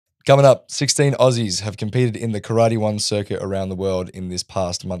Coming up, 16 Aussies have competed in the Karate One circuit around the world in this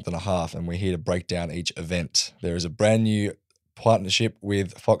past month and a half, and we're here to break down each event. There is a brand new partnership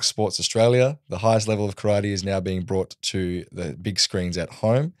with Fox Sports Australia. The highest level of karate is now being brought to the big screens at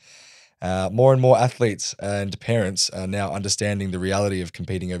home. More and more athletes and parents are now understanding the reality of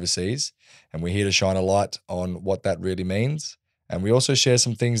competing overseas, and we're here to shine a light on what that really means. And we also share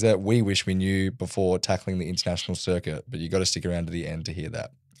some things that we wish we knew before tackling the international circuit, but you got to stick around to the end to hear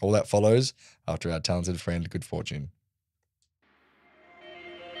that. All that follows after our talented friend Good Fortune.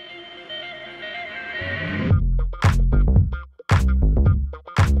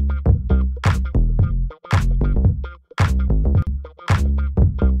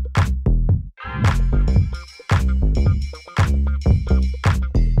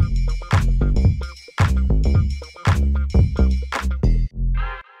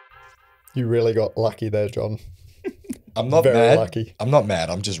 You really got lucky there, John. I'm not Very mad. lucky. I'm not mad.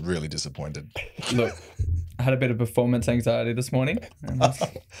 I'm just really disappointed. Look, I had a bit of performance anxiety this morning.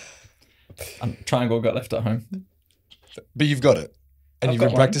 And triangle got left at home. But you've got it. And I've you've got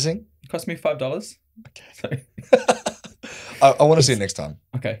been one. practicing? It cost me $5. Okay. So, I want to see it next time.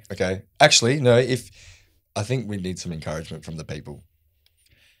 okay. Okay. Actually, no, I think we need some encouragement from the people.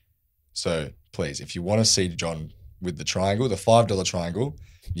 So please, if you want to see John with the triangle, the $5 triangle,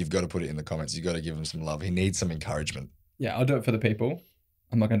 you've got to put it in the comments. You've got to give him some love. He needs some encouragement. Yeah, I'll do it for the people.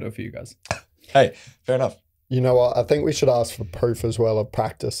 I'm not going to do it for you guys. Hey, fair enough. You know what? I think we should ask for proof as well of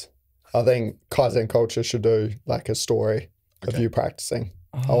practice. I think Kaizen culture should do like a story of you practicing.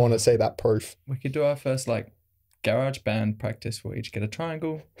 I want to see that proof. We could do our first garage band practice. We'll each get a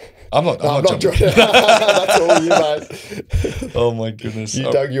triangle. I'm not Not jumping. joking. That's all you, mate. Oh my goodness.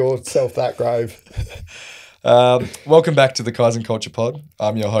 You dug yourself that grave. Welcome back to the Kaizen Culture Pod.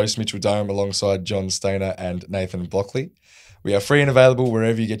 I'm your host, Mitch Durham, alongside John Stainer and Nathan Blockley. We are free and available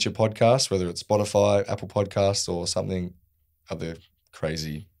wherever you get your podcasts, whether it's Spotify, Apple Podcasts, or something other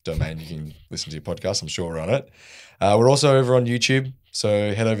crazy domain you can listen to your podcast. I'm sure we're on it. We're also over on YouTube,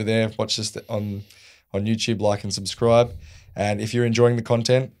 so head over there, watch us on YouTube, like and subscribe. And if you're enjoying the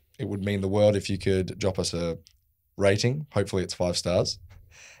content, it would mean the world if you could drop us a rating. Hopefully it's 5 stars.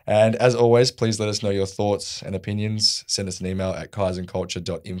 And as always, please let us know your thoughts and opinions. Send us an email at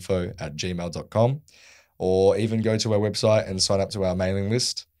kaizenculture.info@gmail.com, or even go to our website and sign up to our mailing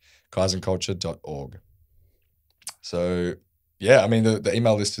list, kaizenculture.org. So, yeah, I mean, the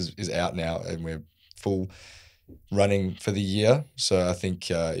email list is out now and we're full running for the year. So I think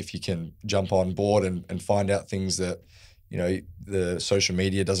if you can jump on board and find out things that, you know, the social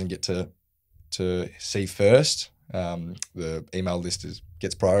media doesn't get to see first, the email list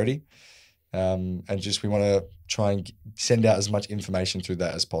gets priority, and just we want to try and send out as much information through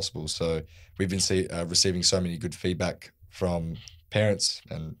that as possible. So we've been receiving so many good feedback from parents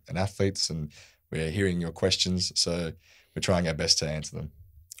and athletes, and we're hearing your questions. So we're trying our best to answer them.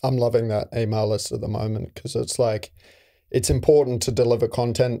 I'm loving that email list at the moment because it's important to deliver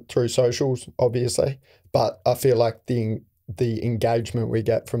content through socials, obviously, but I feel like the engagement we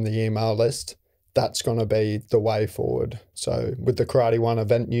get from the email list, that's going to be the way forward. So with the Karate One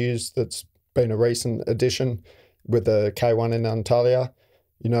event news, that's been a recent addition with the K1 in Antalya,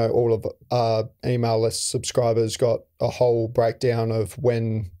 you know, all of our email list subscribers got a whole breakdown of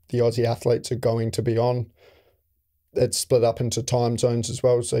when the Aussie athletes are going to be on. It's split up into time zones as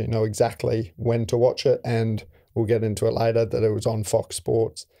well, so you know exactly when to watch it, and we'll get into it later that it was on Fox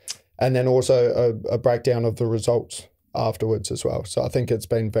Sports. And then also a breakdown of the results afterwards as well. So I think it's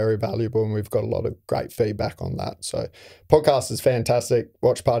been very valuable and we've got a lot of great feedback on that. So podcast is fantastic.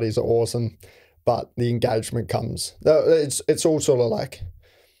 Watch parties are awesome, but the engagement comes. It's all sort of like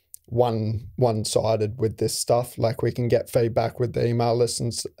one-sided with this stuff. Like we can get feedback with the email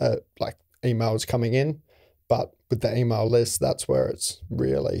lists, like emails coming in, but with the email list, that's where it's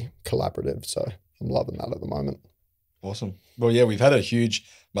really collaborative. So I'm loving that at the moment. Awesome. Well, yeah, we've had a huge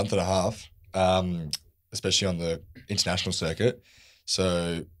month and a half, especially on the international circuit.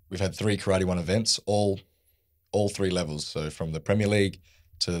 So we've had 3 Karate One events, all 3 levels. So from the Premier League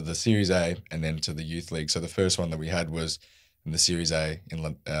to the Series A and then to the Youth League. So the first one that we had was in the Series A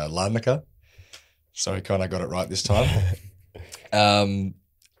in Larnaca. Sorry, kind of got it right this time.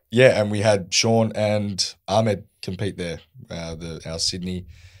 Yeah, and we had Sean and Ahmed compete there, our Sydney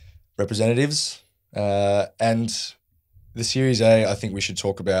representatives. And the Series A, I think we should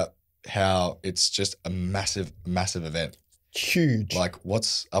talk about how it's just a massive, massive event. Huge. Like,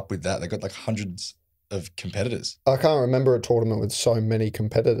 what's up with that? They got like hundreds of competitors. I can't remember a tournament with so many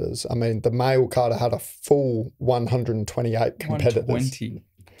competitors. I mean, the male card had a full 128 competitors. 120.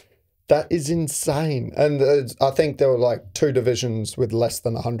 That is insane. And I think there were like 2 divisions with less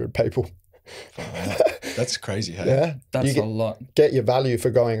than 100 people. Wow. That's crazy, hey? Yeah. That's a lot. Get your value for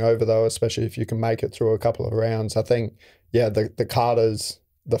going over, though, especially if you can make it through a couple of rounds. I think, yeah, the Carters,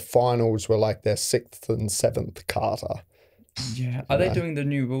 the finals were like their 6th and 7th Carter. Yeah. Are they doing the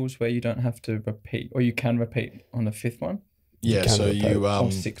new rules where you don't have to repeat, or you can repeat on the 5th one? Yeah, so you, I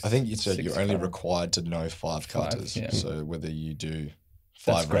six- think you said six you're only Carter. required to know 5 5, Carters. yeah. So whether you do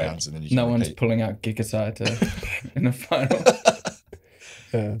That's 5 great. rounds and then you can No one's repeat. pulling out Gigasai in the final.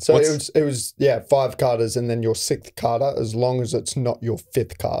 Yeah. So it was 5 Carters and then your 6th Carter, as long as it's not your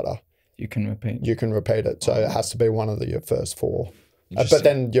 5th Carter, You can repeat. you can repeat it. So it has to be one of your first 4. But Interesting.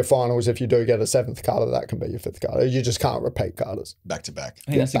 then your finals, if you do get a 7th Carter, that can be your 5th Carter. You just can't repeat Carters. Back to back.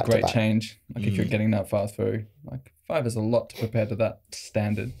 I think that's a back to great back. change. Like if you're getting that far through, like 5 is a lot to prepare to that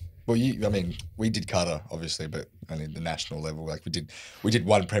standard. Well, I mean, we did Carter, obviously, but only the national level. Like we did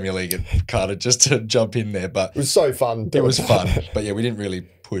 1 Premier League at Carter just to jump in there, but It was so fun. it was fun. But yeah, we didn't really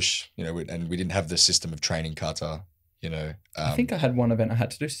push, and we didn't have the system of training Carter, I think I had one event I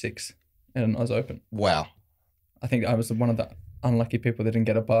had to do 6 at an Oz Open. Wow. I think I was one of the unlucky people that didn't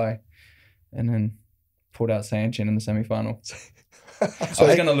get a bye and then pulled out Sanchin in the semi-final. So I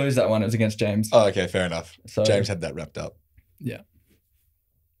was going to lose that one. It was against James. Oh, okay, fair enough. So James had that wrapped up. Yeah.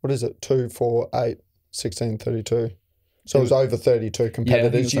 What is it? 2, 4, 8, 16, 32. So it was over 32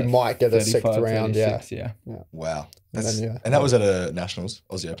 competitors. Yeah, You might get a 6th 35, round. 36, Yeah. yeah. Wow. And then, And that was at a Nationals,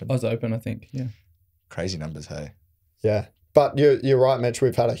 Aussie Open. Oz Open, I think. Yeah. Crazy numbers, hey? Yeah. But you're right, Mitch.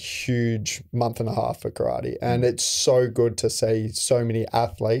 We've had a huge month and a half for karate. And it's so good to see so many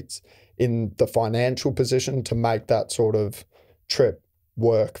athletes in the financial position to make that sort of trip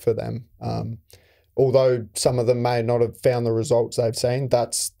work for them. Although some of them may not have found the results they've seen,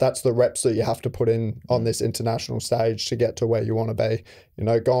 that's the reps that you have to put in on this international stage to get to where you want to be.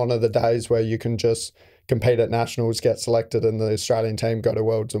 Gone are the days where you can just compete at nationals, get selected, and the Australian team go to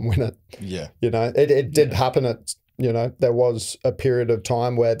Worlds and win it. Yeah. It did happen at, there was a period of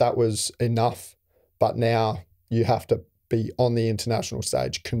time where that was enough, but now you have to be on the international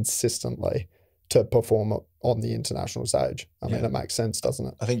stage consistently to perform on the international stage. I mean, it makes sense, doesn't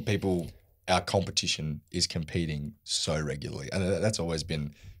it? I think our competition is competing so regularly, and that's always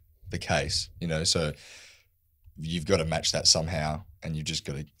been the case, so you've got to match that somehow, and you've just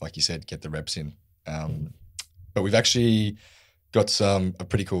got to, like you said, get the reps in. But we've actually got a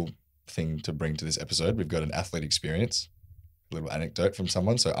pretty cool thing to bring to this episode. We've got an athlete experience, a little anecdote from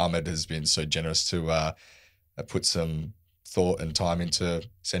someone. So Ahmed has been so generous to put some thought and time into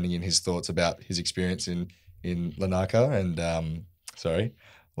sending in his thoughts about his experience in Larnaca and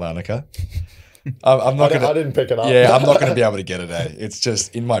Larnaca. I'm not I didn't pick it up. Yeah, I'm not going to be able to get it. It's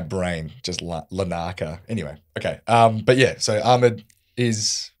just in my brain, just Larnaca. Anyway, okay. But yeah, so Ahmed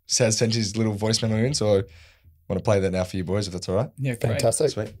has sent his little voice memo in, so I want to play that now for you boys, if that's all right. Yeah, great. Fantastic.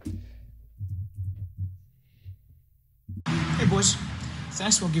 Sweet. Hey boys,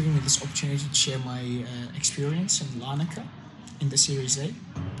 thanks for giving me this opportunity to share my experience in Larnaca in the Series A.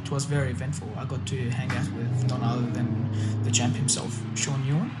 It was very eventful. I got to hang out with none other than the champ himself, Sean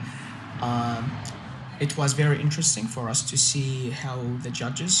Ewan. It was very interesting for us to see how the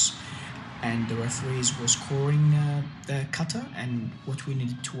judges and the referees were scoring the kata and what we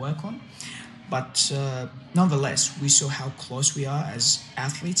needed to work on. But nonetheless, we saw how close we are as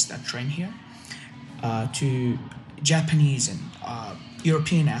athletes that train here to Japanese and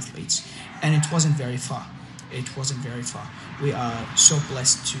European athletes, and it wasn't very far. We are so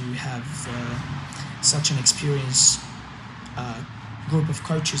blessed to have such an experienced group of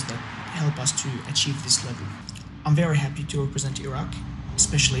coaches that help us to achieve this level. I'm very happy to represent Iraq,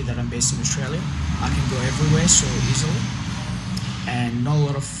 especially that I'm based in Australia. I can go everywhere so easily, and not a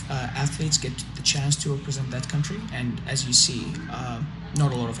lot of athletes get the chance to represent that country, and as you see,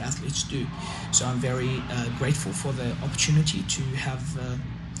 not a lot of athletes do. So I'm very grateful for the opportunity to have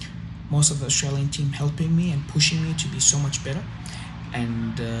most of the Australian team helping me and pushing me to be so much better.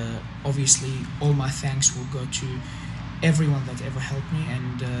 And obviously all my thanks will go to everyone that ever helped me,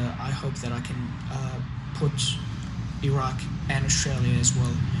 and I hope that I can put Iraq and Australia as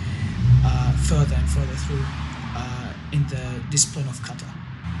well further and further through in the discipline of kata.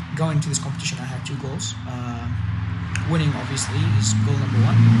 Going to this competition, I had 2 goals. Winning obviously is goal number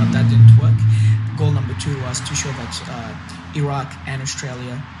 1, but that didn't work. Goal number 2 was to show that Iraq and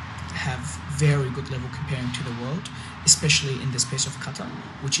Australia have very good level comparing to the world, especially in the space of kata,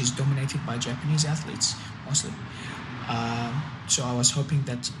 which is dominated by Japanese athletes mostly. So I was hoping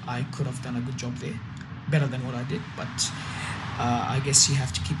that I could have done a good job there, better than what I did, but I guess you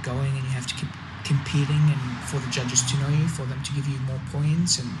have to keep going and you have to keep competing, and for the judges to know you, for them to give you more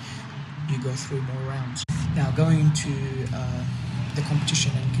points and you go through more rounds. Now, going into the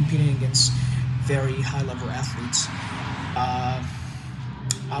competition and competing against very high-level athletes,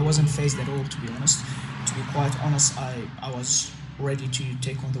 I wasn't phased at all, to be honest. To be quite honest, I was ready to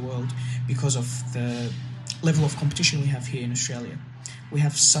take on the world because of the level of competition we have here in Australia. We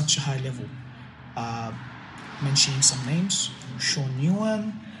have such a high level. Mentioning some names: Sean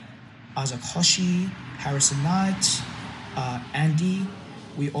Newan, Isaac Hoshi, Harrison Knight, Andy.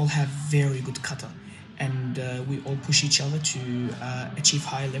 We all have very good kata, and we all push each other to achieve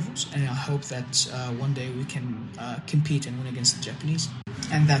higher levels. And I hope that one day we can compete and win against the Japanese.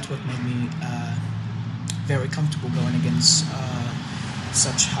 And that's what made me very comfortable going against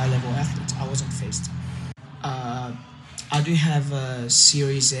such high-level athletes. I wasn't phased. I do have a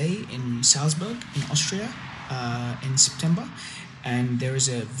Series A in Salzburg, in Austria, in September, and there is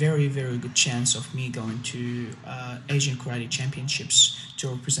a very, very good chance of me going to Asian Karate Championships to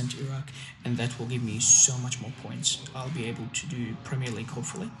represent Iraq, and that will give me so much more points. I'll be able to do Premier League,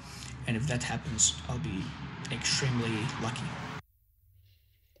 hopefully, and if that happens, I'll be extremely lucky.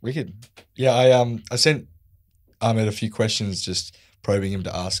 Wicked. Yeah, I sent Ahmed a few questions, just probing him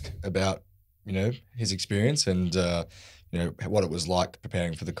to ask about, his experience and, what it was like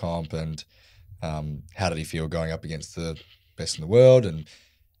preparing for the comp and how did he feel going up against the best in the world and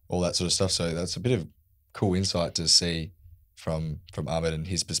all that sort of stuff. So that's a bit of cool insight to see from Ahmed and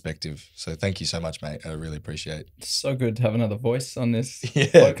his perspective. So thank you so much, mate. I really appreciate it. It's so good to have another voice on this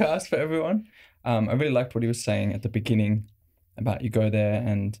podcast for everyone. I really liked what he was saying at the beginning about you go there,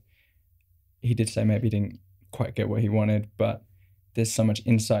 and he did say maybe he didn't quite get what he wanted, but there's so much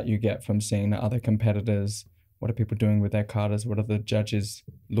insight you get from seeing the other competitors. What are people doing with their katas? What are the judges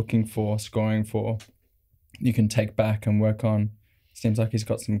looking for, scoring for? You can take back and work on. Seems like he's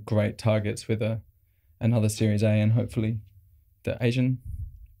got some great targets with another Series A and hopefully the Asian,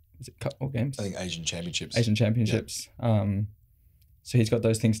 is it Cup or Games? I think Asian Championships. Asian Championships. Yeah. So he's got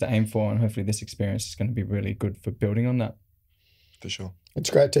those things to aim for, and hopefully this experience is going to be really good for building on that. For sure.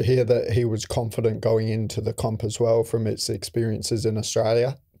 It's great to hear that he was confident going into the comp as well from its experiences in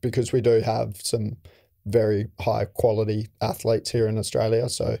Australia, because we do have some very high quality athletes here in Australia.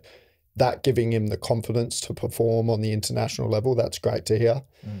 So that giving him the confidence to perform on the international level, that's great to hear.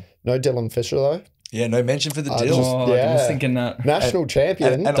 No Dylan Fisher though. Yeah, no mention for the Dills. I was thinking that. National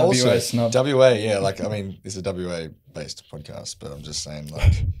champion. And also, WA, yeah, this is a WA-based podcast, but I'm just saying,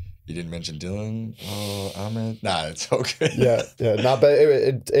 you didn't mention Dylan or Ahmed. Nah, it's all good. Yeah. No, but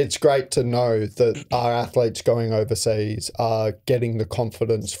it's great to know that our athletes going overseas are getting the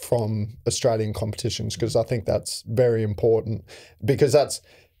confidence from Australian competitions, because I think that's very important, because that's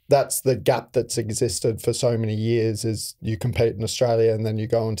the gap that's existed for so many years. Is you compete in Australia and then you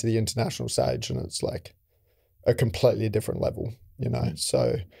go onto the international stage and it's like a completely different level,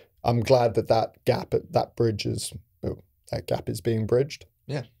 So I'm glad that gap is being bridged.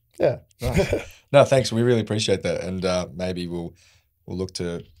 Yeah. Yeah. Nice. No, thanks. We really appreciate that, and maybe we'll look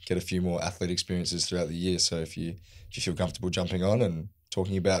to get a few more athlete experiences throughout the year. So if you feel comfortable jumping on and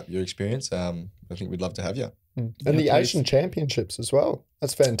talking about your experience, I think we'd love to have you. And the Asian Championships as well.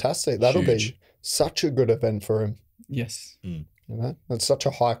 That's fantastic. That'll be such a good event for him. Yes. It's such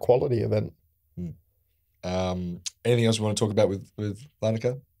a high quality event. Anything else you want to talk about with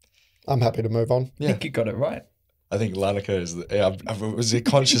Larnaca? I'm happy to move on. I think you got it right. I think Larnaca it was a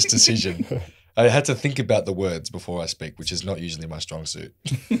conscious decision. I had to think about the words before I speak, which is not usually my strong suit.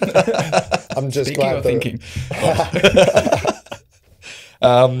 I'm just Speaking glad or thinking.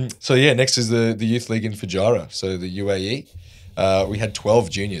 So next is the youth league in Fujairah, so the UAE. We had 12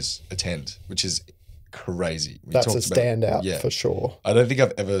 juniors attend, which is crazy. That's a standout for sure. I don't think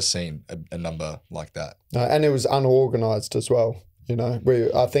I've ever seen a number like that. And it was unorganised as well.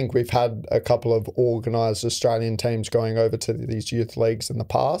 I think we've had a couple of organised Australian teams going over to these youth leagues in the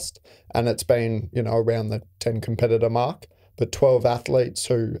past, and it's been, around the 10 competitor mark. But 12 athletes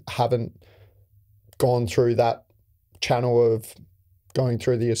who haven't gone through that channel of going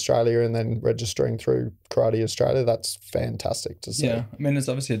through the Australia and then registering through Karate Australia, that's fantastic to see. Yeah, there's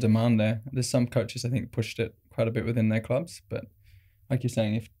obviously a demand there. There's some coaches, I think, pushed it quite a bit within their clubs, but like you're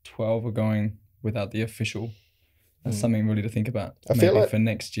saying, if 12 are going without the official, that's something really to think about. I feel like for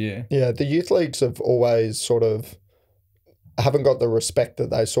next year. Yeah, the youth leagues have always sort of haven't got the respect that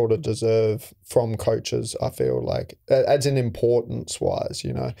they sort of deserve from coaches, I feel like, as in importance-wise,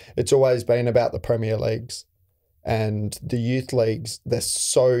 It's always been about the Premier Leagues. And the youth leagues, they're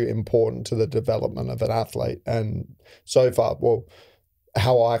so important to the development of an athlete. And so far,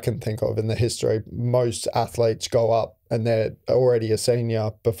 how I can think of in the history, most athletes go up and they're already a senior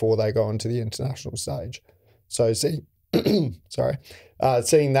before they go onto the international stage. So seeing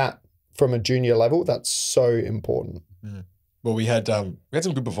that from a junior level, that's so important. Well, we had some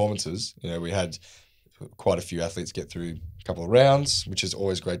good performances. You know, we had quite a few athletes get through a couple of rounds, which is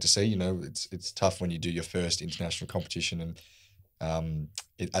always great to see. You know, it's tough when you do your first international competition, and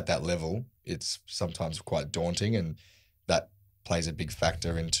at that level, it's sometimes quite daunting, and that plays a big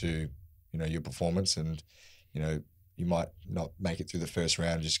factor into, you know, your performance. And, you know, you might not make it through the first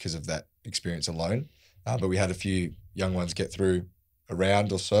round just because of that experience alone. But we had a few young ones get through a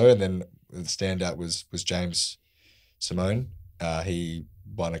round or so, and then the standout was James Simone. He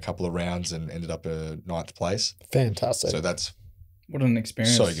won a couple of rounds and ended up a 9th place. Fantastic. So that's what an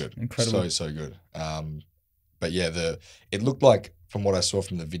experience. So good. Incredible. So good. But yeah, it looked like, from what I saw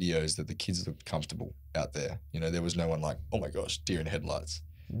from the videos, that the kids looked comfortable out there. You know, there was no one like, oh my gosh, deer in headlights.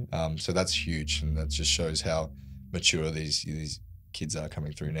 So that's huge, and that just shows how mature these kids are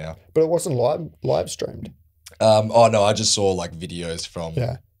coming through now. But it wasn't live streamed. Oh no, I just saw like videos from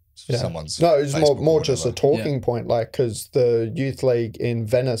someone's. No, it was Facebook more just a talking point, like, because the youth league in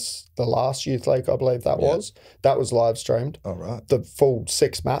Venice, the last youth league, I believe that was live streamed. Oh right. The full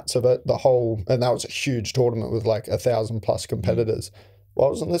 6 mats of it, and that was a huge tournament with like 1,000+ competitors. Why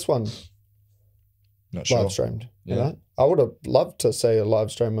wasn't this one Not sure. live streamed? You know, I would have loved to see a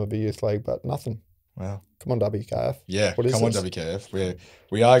live stream of a youth league, but nothing. Wow. Come on, WKF. Yeah, what is come on, this? WKF.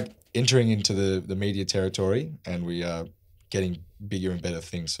 We are entering into the media territory, and we are getting bigger and better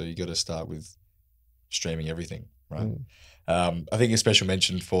things. So you got to start with streaming everything, right? I think a special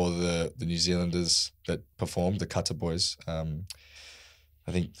mention for the New Zealanders that performed, the Kata boys.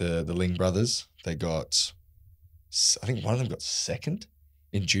 I think the Ling brothers, they got, I think one of them got 2nd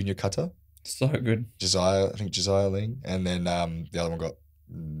in junior Kata. So good. Josiah Ling, and then the other one got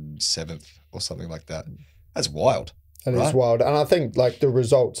 7th or something like that. That's wild. It is wild. And I think like the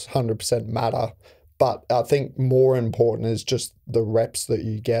results 100% matter, but I think more important is just the reps that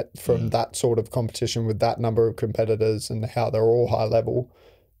you get from that sort of competition with that number of competitors and how they're all high level.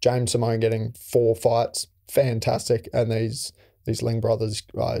 James Simone getting 4 fights, fantastic. And these Ling brothers,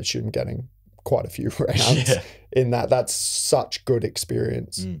 I assume, getting quite a few rounds in that. That's such good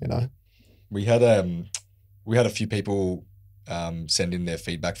experience, you know. We had a few people send in their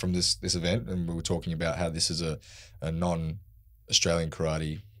feedback from this event, and we were talking about how this is a non-Australian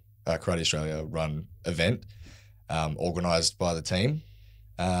Karate Australia run event organised by the team.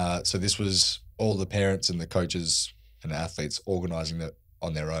 So this was all the parents and the coaches and the athletes organising that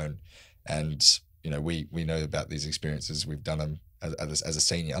on their own. And, you know, we know about these experiences. We've done them as a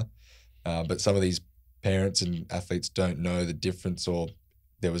senior. But some of these parents and athletes don't know the difference, or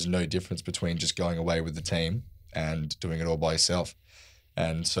there was no difference between just going away with the team and doing it all by yourself.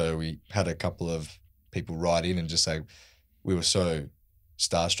 And so we had a couple of people write in and just say, we were so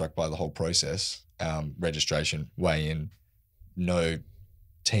starstruck by the whole process, registration, weigh-in, no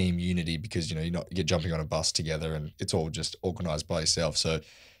team unity, because, you know, you're jumping on a bus together and it's all just organised by yourself. So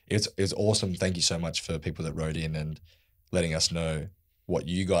it's awesome. Thank you so much for people that wrote in and letting us know what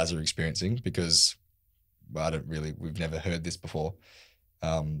you guys are experiencing, because we've never heard this before.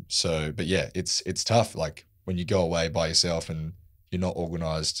 But yeah, it's tough. Like when you go away by yourself and you're not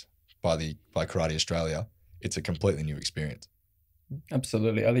organised by Karate Australia, it's a completely new experience.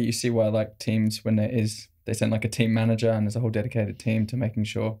 Absolutely. I think you see why like teams, when they send like a team manager and there's a whole dedicated team to making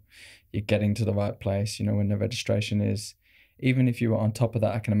sure you're getting to the right place, you know, when the registration is, even if you were on top of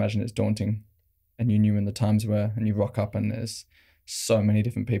that, I can imagine it's daunting, and you knew when the times were, and you rock up and there's so many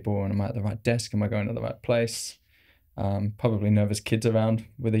different people, and am I at the right desk? Am I going to the right place? Probably nervous kids around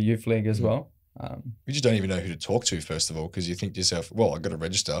with a youth league as well. You just don't even know who to talk to, first of all, because you think to yourself, well, I've got to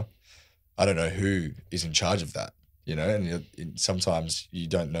register. I don't know who is in charge of that, you know, and sometimes you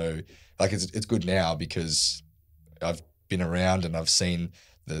don't know. Like it's good now because I've been around and I've seen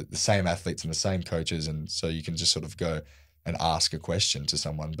the same athletes and the same coaches, and so you can just sort of go and ask a question to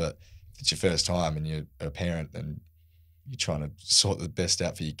someone. But if it's your first time and you're a parent and you're trying to sort the best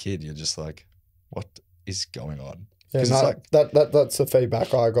out for your kid, you're just like, what is going on? Yeah, no, that's the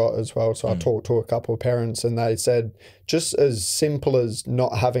feedback I got as well. So I talked to a couple of parents and they said just as simple as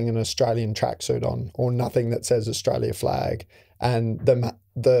not having an Australian tracksuit on or nothing that says Australia flag, and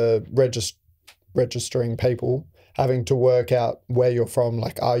the registering people having to work out where you're from,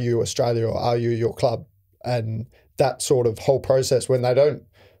 like are you Australia or are you your club, and that sort of whole process when they don't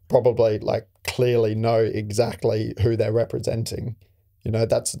probably like clearly know exactly who they're representing, you know,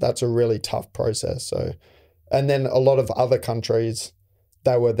 that's a really tough process. So. And then a lot of other countries,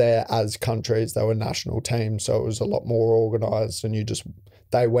 they were there as countries, they were national teams, so it was a lot more organised, and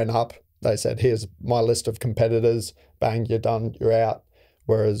they went up, they said, here's my list of competitors, bang, you're done, you're out.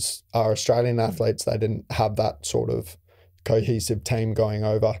 Whereas our Australian athletes, they didn't have that sort of cohesive team going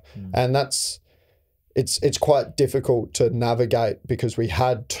over. And it's quite difficult to navigate because we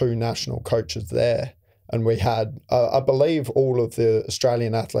had 2 national coaches there, and we had, I believe all of the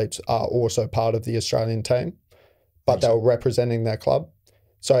Australian athletes are also part of the Australian team, but they were representing their club.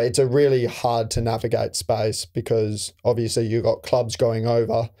 So it's a really hard to navigate space because obviously you've got clubs going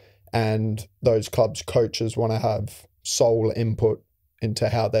over and those clubs' coaches want to have sole input into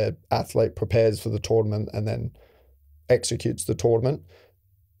how their athlete prepares for the tournament and then executes the tournament.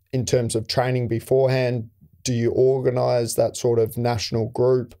 In terms of training beforehand, do you organise that sort of national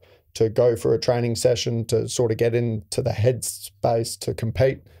group to go for a training session to sort of get into the headspace to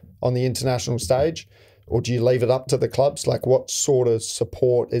compete on the international stage? Or do you leave it up to the clubs? Like, what sort of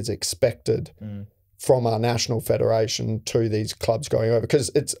support is expected from our national federation to these clubs going over? Because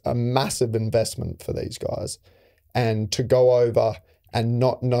it's a massive investment for these guys. And to go over and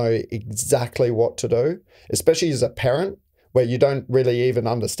not know exactly what to do, especially as a parent, where you don't really even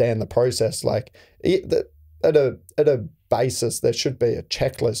understand the process. Like, at a basis, there should be a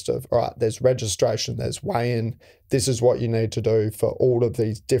checklist of, all right, there's registration, there's weigh-in, this is what you need to do for all of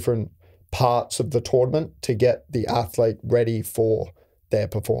these different parts of the tournament to get the athlete ready for their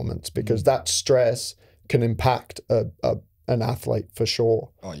performance, because that stress can impact an athlete for sure.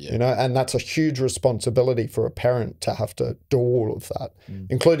 Oh, yeah. You know, and that's a huge responsibility for a parent to have to do all of that,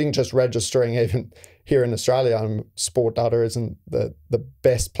 including just registering. Even here in Australia, Sport Data isn't the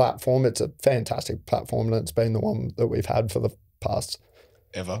best platform. It's a fantastic platform, and it's been the one that we've had for the past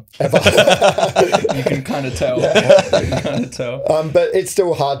ever. You can kind of tell. You can kind of tell. But it's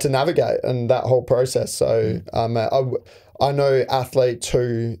still hard to navigate and that whole process. So I know athletes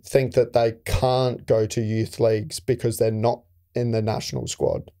who think that they can't go to youth leagues because they're not in the national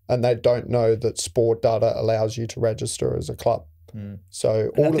squad, and they don't know that Sport Data allows you to register as a club.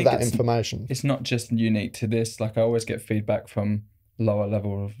 So all of that information. It's not just unique to this. Like, I always get feedback from lower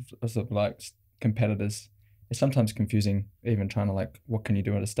level of like competitors. It's sometimes confusing, even trying to, like, what can you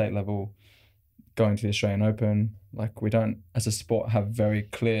do at a state level, going to the Australian Open. Like, we don't, as a sport, have very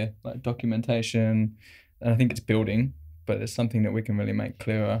clear, like, documentation. And I think it's building, but it's something that we can really make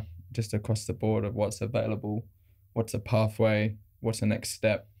clearer just across the board of what's available, what's a pathway, what's the next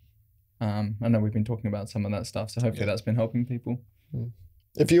step. I know we've been talking about some of that stuff, so hopefully that's been helping people.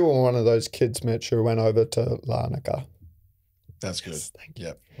 If you were one of those kids, Mitch, who went over to Larnaca, that's good. Thank you.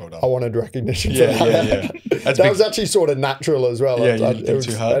 Yeah, well done. I wanted recognition for that. That's that was actually sort of natural as well. Yeah, you didn't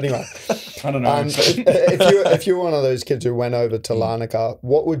too hard. Anyway, I don't know. if you're one of those kids who went over to Larnaca,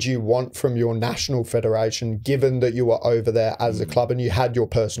 what would you want from your national federation, given that you were over there as a club and you had your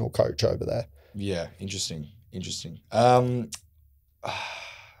personal coach over there? Yeah, interesting.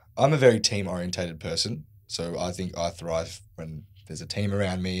 I'm a very team-orientated person, so I think I thrive when there's a team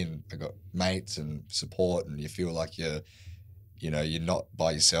around me and I got mates and support, and you feel like you're not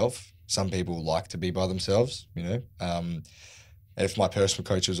by yourself. Some people like to be by themselves, you know. And if my personal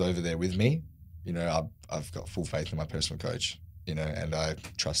coach was over there with me, you know, I've got full faith in my personal coach, you know, and I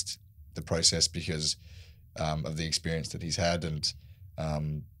trust the process because of the experience that he's had. And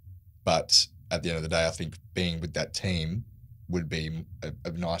but at the end of the day, I think being with that team would be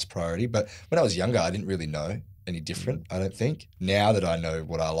a nice priority. But when I was younger, I didn't really know any different, I don't think. Now that I know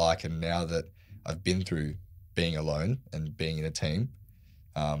what I like, and now that I've been through being alone and being in a team,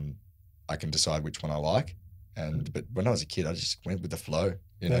 I can decide which one I like. But when I was a kid, I just went with the flow,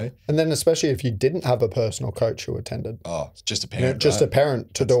 you know. And then especially if you didn't have a personal coach who attended. Oh, just a parent, just a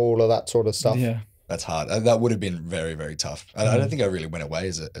parent to do all of that sort of stuff. Yeah. That's hard. That would have been very, very tough. I don't think I really went away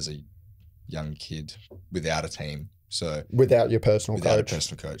as a young kid without a team. So without your personal without coach. a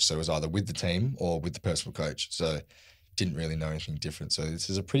personal coach. So it was either with the team or with the personal coach. So didn't really know anything different. So this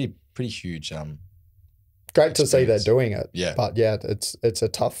is a pretty huge great to see they're doing it. Yeah. But yeah, it's a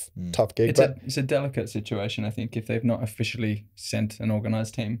tough gig. It's a delicate situation, I think, if they've not officially sent an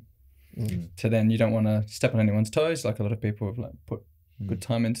organised team. To then you don't want to step on anyone's toes. Like, a lot of people have like put good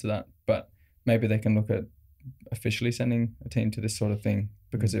time into that. But maybe they can look at officially sending a team to this sort of thing,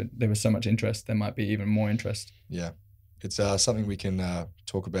 because there was so much interest, there might be even more interest. Yeah. It's something we can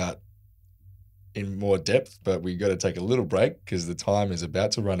talk about in more depth, but we got to take a little break because the time is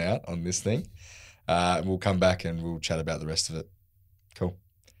about to run out on this thing. We'll come back and we'll chat about the rest of it. Cool.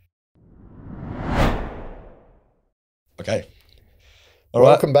 Okay.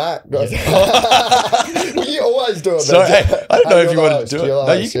 Welcome back. You always do it. Sorry, hey, I don't know if you want to do it.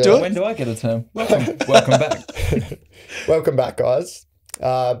 No, you can do it. When do I get a term? Welcome back. Welcome back, guys.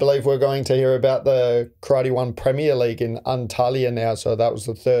 I believe we're going to hear about the Karate One Premier League in Antalya now. So that was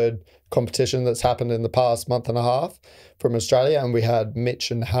the third competition that's happened in the past month and a half from Australia. And we had Mitch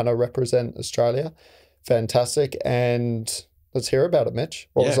and Hannah represent Australia. fantastic. And let's hear about it, Mitch.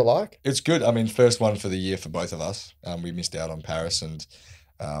 What was it like? It's good. I mean, first one for the year for both of us. We missed out on Paris, and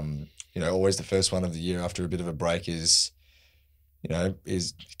always the first one of the year after a bit of a break is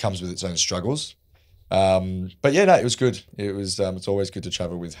comes with its own struggles. But yeah, no, it was good. It was. It's always good to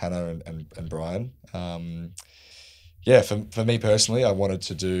travel with Hannah and Brian. For me personally, I wanted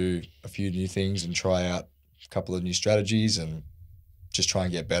to do a few new things and try out a couple of new strategies and just try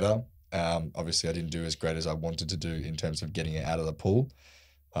and get better. Obviously, I didn't do as great as I wanted to do in terms of getting it out of the pool.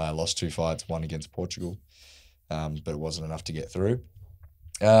 I lost 2 fights, one against Portugal, but it wasn't enough to get through.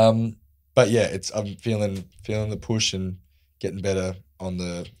 But yeah, I'm feeling the push and getting better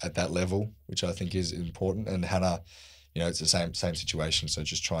at that level, which I think is important. And Hannah, it's the same situation. So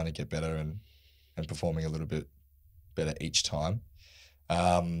just trying to get better and performing a little bit better each time.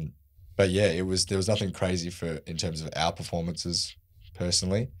 But yeah, there was nothing crazy in terms of our performances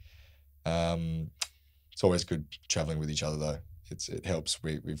personally. It's always good traveling with each other though. It helps.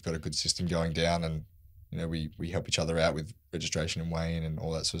 We've got a good system going down, and we help each other out with registration and weigh-in and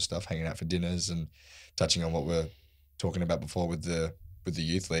all that sort of stuff, hanging out for dinners and touching on what we're talking about before with the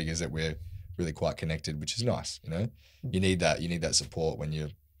youth league, is that we're really quite connected, which is nice. You need that support when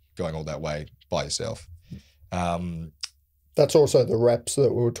you're going all that way by yourself. That's also the reps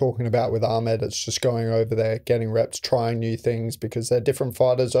that we were talking about with Ahmed. It's just going over there, getting reps, trying new things, because they're different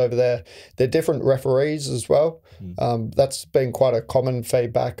fighters over there. They're different referees as well. That's been quite a common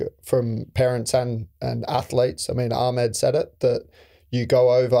feedback from parents and athletes. I mean, Ahmed said it, that you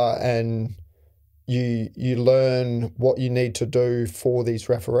go over and you learn what you need to do for these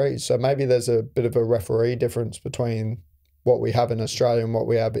referees. So maybe there's a bit of a referee difference between what we have in Australia and what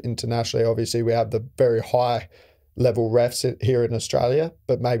we have internationally. Obviously, we have the very high level refs here in Australia,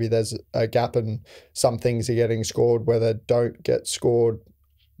 but maybe there's a gap and some things are getting scored where they don't get scored.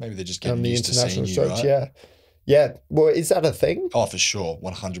 Maybe they're just getting used to seeing you, right? Yeah. Yeah. Well, is that a thing? Oh, for sure.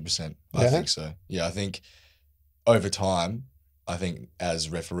 100%. I think so. Yeah, I think over time, as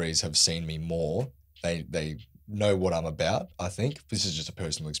referees have seen me more, they know what I'm about, I think. This is just a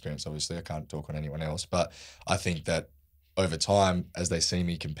personal experience, obviously. I can't talk on anyone else, but I think that over time, as they see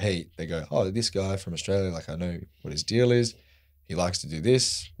me compete, they go, oh, this guy from Australia, like I know what his deal is. He likes to do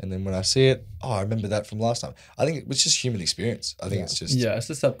this. And then when I see it, oh, I remember that from last time. I think it was just human experience. I think it's just... Yeah, it's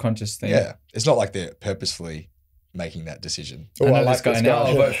a subconscious thing. Yeah. It's not like they're purposefully making that decision. I know this guy now,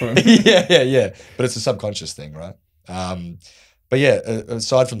 I'll vote for him. Yeah. But it's a subconscious thing, right? But yeah,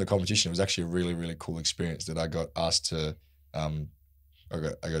 aside from the competition, it was actually a really, really cool experience that I got asked to... I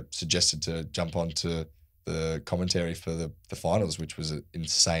got suggested to jump on to the commentary for the finals, which was an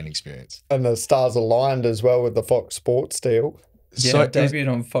insane experience. And the stars aligned as well with the Fox Sports deal. Yeah, so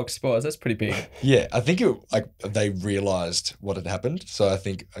debuted on Fox Sports. That's pretty big. Yeah, I think they realised what had happened. So I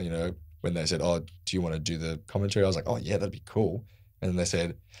think, when they said, oh, do you want to do the commentary? I was like, oh, yeah, that'd be cool. And then they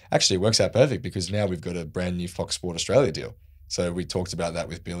said, actually, it works out perfect because now we've got a brand new Fox Sport Australia deal. So we talked about that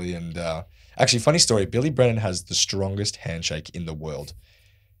with Billy. And actually, funny story, Billy Brennan has the strongest handshake in the world.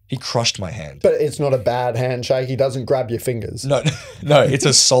 He crushed my hand. But it's not a bad handshake. He doesn't grab your fingers. No, it's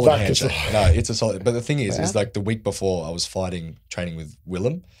a solid handshake. No, it's a solid. But the thing is like the week before I was training with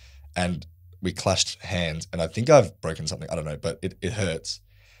Willem, and we clashed hands. And I think I've broken something. I don't know, but it hurts.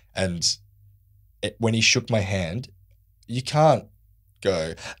 And when he shook my hand, you can't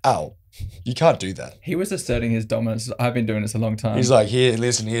go, ow. You can't do that. He was asserting his dominance. I've been doing this a long time. He's like, here,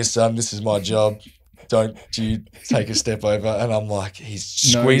 son, this is my job. Don't you take a step over. And I'm like, he's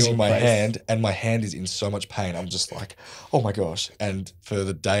squeezing my hand and my hand is in so much pain. I'm just like, oh my gosh. And for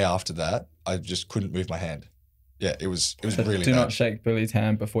the day after that, I just couldn't move my hand. Yeah, it was really Do bad. not shake Billy's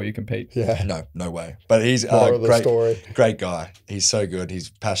hand before you compete. Yeah. No way. But he's great guy. He's so good. He's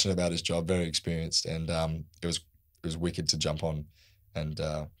passionate about his job, very experienced. And it was wicked to jump on and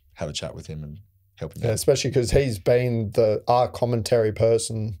have a chat with him and help him out. Especially because he's been our commentary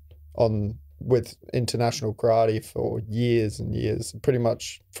person with international karate for years and years, pretty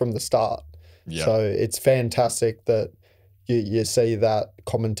much from the start. Yeah. So it's fantastic that you see that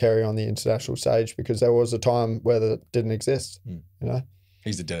commentary on the international stage, because there was a time where that didn't exist.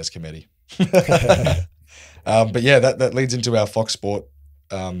 He's the Dennis Cometti. But yeah, that leads into our Fox Sport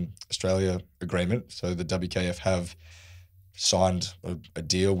Australia agreement. So the WKF have signed a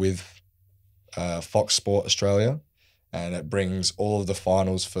deal with Fox Sport Australia, and it brings all of the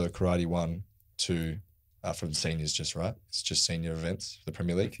finals for Karate 1 to from seniors, just right? It's just senior events for the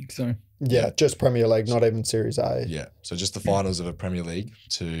Premier League. I think so. Yeah, just Premier League, not even Series A. Yeah, so just the finals of a Premier League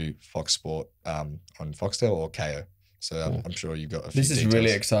to Fox Sport on Foxtel or KO. So I'm sure you've got a few This is details.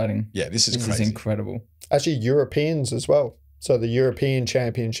 Really exciting. Yeah, this is crazy. This is incredible. Actually, Europeans as well. So the European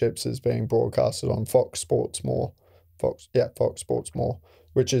Championships is being broadcasted on Fox Sports More. Fox Sports More,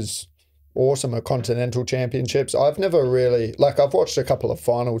 which is awesome. A Continental Championships. I've never really, like, I've watched a couple of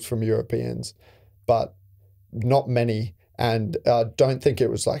finals from Europeans, but not many. And I don't think it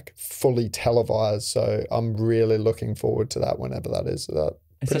was like fully televised. So I'm really looking forward to that whenever that is.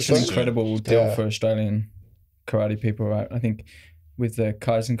 It's such an incredible deal for Australian karate people, right? I think with the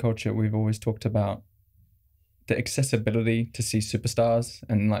Kaizen culture, we've always talked about the accessibility to see superstars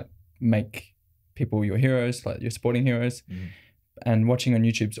and like make people your heroes, like your sporting heroes. And watching on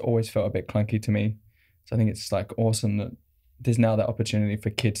YouTube's always felt a bit clunky to me. So I think it's like awesome that there's now that opportunity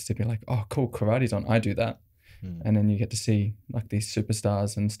for kids to be like, oh, cool, karate's on, I do that. And then you get to see like these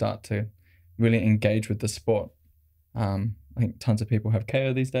superstars and start to really engage with the sport. I think tons of people have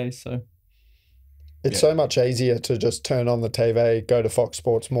KO these days, so. It's so much easier to just turn on the TV, go to Fox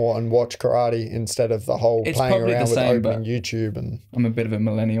Sports More and watch karate instead of the whole playing around with opening YouTube. And I'm a bit of a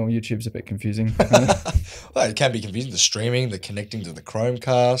millennial. YouTube's a bit confusing. Well, it can be confusing. The streaming, the connecting to the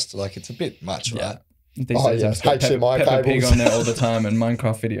Chromecast, like it's a bit much, right? These days I've got Peppa Pig on there all the time and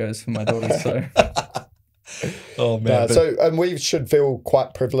Minecraft videos for my daughters, so. Oh man! And we should feel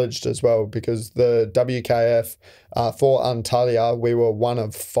quite privileged as well because the WKF for Antalya, we were one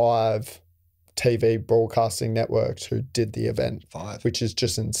of 5 TV broadcasting networks who did the event, 5, which is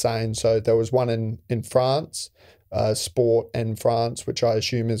just insane. So there was one in France, Sport in France, which I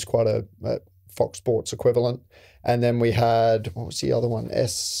assume is quite a Fox Sports equivalent, and then we had, what was the other one?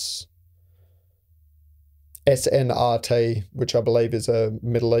 SNRT, which I believe is a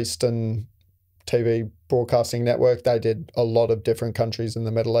Middle Eastern TV broadcasting network. They did a lot of different countries in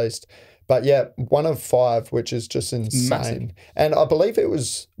the Middle East. But yeah, one of 5, which is just insane. Massive. And I believe it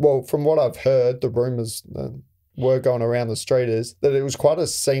was, well, from what I've heard, the rumours were going around the street is that it was quite a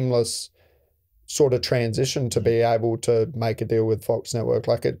seamless sort of transition to be able to make a deal with Fox Network.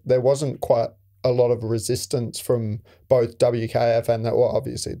 Like there wasn't quite a lot of resistance from both WKF and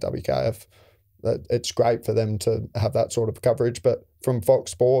obviously WKF. It's great for them to have that sort of coverage, but from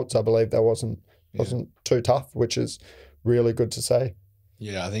Fox Sports, I believe there wasn't too tough, which is really good to say.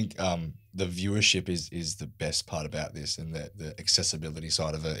 Yeah, I think the viewership is the best part about this, and the accessibility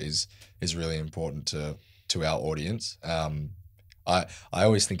side of it is really important to our audience. I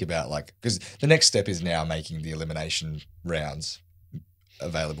always think about like, because the next step is now making the elimination rounds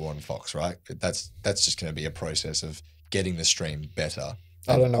available on Fox, right? That's just going to be a process of getting the stream better.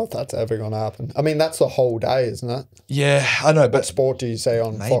 I don't know if that's ever going to happen. I mean, that's the whole day, isn't it? Yeah, I know. But what sport do you say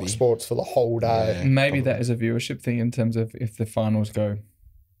on Fox Sports for the whole day? Yeah, maybe that is a viewership thing in terms of if the finals go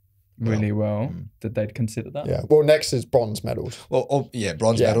really well, that they'd consider that. Yeah. Well, next is bronze medals. Well,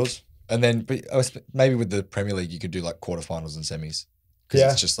 bronze medals. And then maybe with the Premier League, you could do like quarterfinals and semis.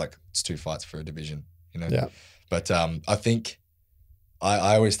 Because it's just like, it's 2 fights for a division, you know? Yeah. But I think,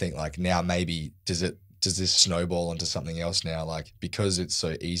 I always think like now maybe does this snowball into something else now? Like, because it's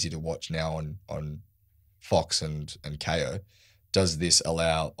so easy to watch now on Fox and KO, does this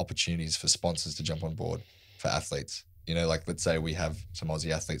allow opportunities for sponsors to jump on board for athletes? You know, like let's say we have some Aussie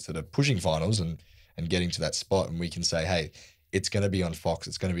athletes that are pushing finals and getting to that spot, and we can say, hey, it's going to be on Fox,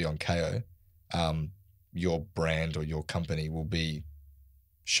 it's going to be on KO. Your brand or your company will be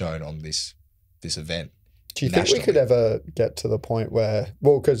shown on this event. Do you think we could ever get to the point where,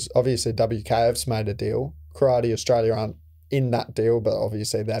 well, because obviously WKF's made a deal, Karate Australia aren't in that deal, but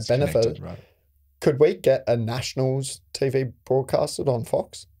obviously they're benefited. Right. Could we get a Nationals TV broadcasted on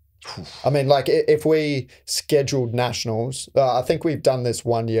Fox? I mean, like if we scheduled Nationals, I think we've done this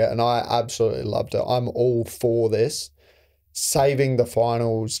one year and I absolutely loved it. I'm all for this. Saving the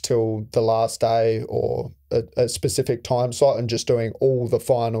finals till the last day or a specific time slot and just doing all the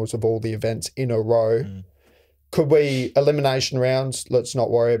finals of all the events in a row. Could we, elimination rounds, let's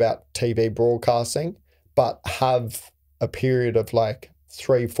not worry about TV broadcasting, but have a period of like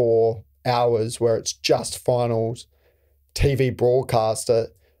 3-4 hours where it's just finals, TV broadcaster.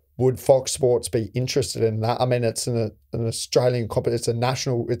 Would Fox Sports be interested in that? I mean, it's an Australian competition,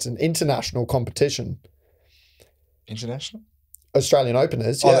 it's an international competition. International? Australian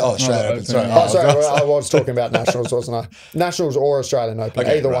Openers, yeah. Australian Open. Sorry. I was talking about Nationals, wasn't I? Nationals or Australian Open,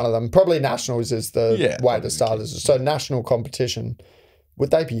 either one of them. Probably Nationals is the way to start this. So national competition,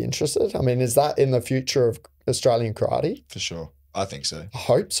 would they be interested? I mean, is that in the future of Australian karate? For sure. I think so. I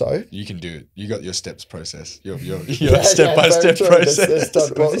hope so. You can do it. You got your steps process. Your step-by-step process.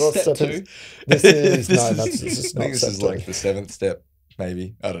 What's step 2? This is this is like the 7th step,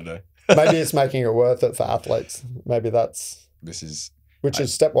 maybe. I don't know. Maybe it's making it worth it for athletes. Maybe that's... Which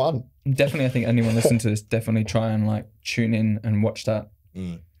is step 1. Definitely, I think anyone listening to this, definitely try and like tune in and watch that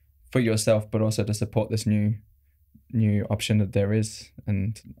for yourself, but also to support this new new option that there is,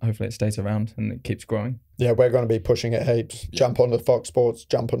 and hopefully it stays around and it keeps growing. Yeah, we're going to be pushing it heaps. Jump onto Fox Sports,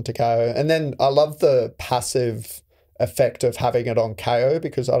 jump onto KO. And then I love the passive effect of having it on KO,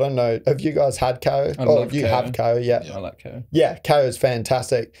 because I don't know, have you guys had KO? I love you KO. have KO, yeah. I like KO. Yeah, KO is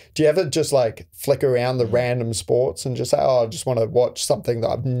fantastic. Do you ever just like flick around the random sports and just say, oh, I just want to watch something that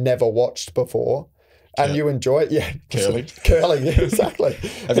I've never watched before? And you enjoy it? Yeah. Curling. Curling, yeah, exactly.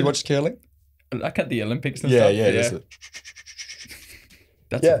 Have you watched curling? Like at the Olympics and Yeah, stuff. yeah.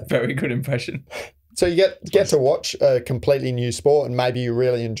 That's a very good impression. So you get to watch a completely new sport and maybe you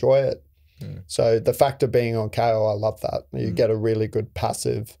really enjoy it. So the fact of being on KO, I love that. You get a really good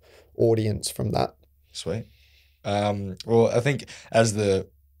passive audience from that. Sweet. Well, I think as the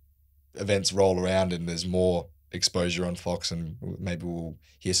events roll around and there's more exposure on Fox, and maybe we'll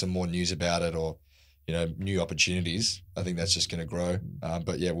hear some more news about it, or new opportunities, I think that's just going to grow.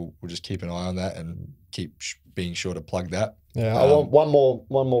 But yeah, we'll just keep an eye on that and keep being sure to plug that. Yeah, I want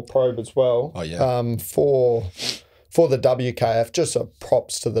one more probe as well. Oh yeah. For the WKF, just a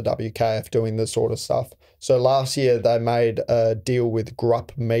props to the WKF doing this sort of stuff. So last year they made a deal with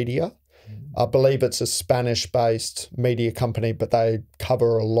Grup Media. I believe it's a Spanish-based media company, but they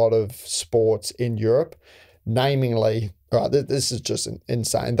cover a lot of sports in Europe. Namely, right, this is just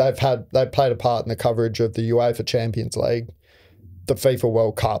insane. They've played a part in the coverage of the UEFA Champions League, the FIFA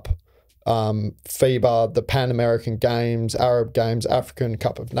World Cup, FIBA, the Pan American Games, Arab Games, African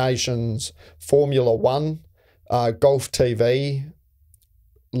Cup of Nations, Formula One, Golf TV,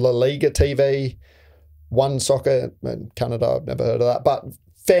 La Liga TV, One Soccer in Canada. I've never heard of that, but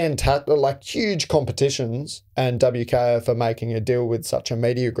fantastic, like huge competitions. And WKF are making a deal with such a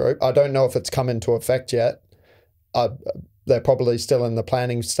media group. I don't know if it's come into effect yet. They're probably still in the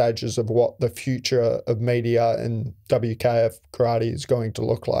planning stages of what the future of media and WKF karate is going to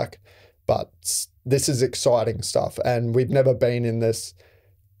look like. But this is exciting stuff, and we've never been in this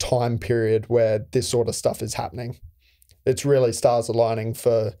time period where this sort of stuff is happening. It's really stars aligning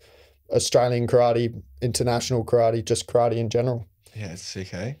for Australian karate, international karate, just karate in general. Yeah, it's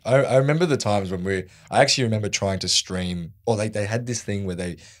sick, eh? I remember the times when I actually remember trying to stream, or they had this thing where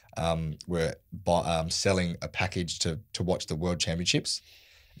they were selling a package to watch the World Championships.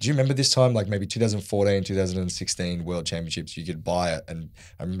 Do you remember this time, like maybe 2014, 2016 World Championships, you could buy it, and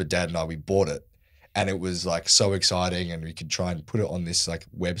I remember Dad and we bought it, and it was like so exciting, and we could try and put it on this like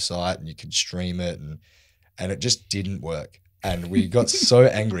website and you could stream it, and it just didn't work. And we got so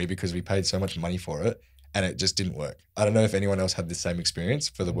angry because we paid so much money for it and it just didn't work. I don't know if anyone else had the same experience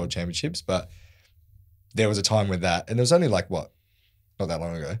for the World Championships, but there was a time with that, and it was only like what? Not that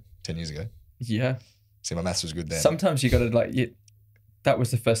long ago, 10 years ago. Yeah. See, my maths was good then. Sometimes you got to that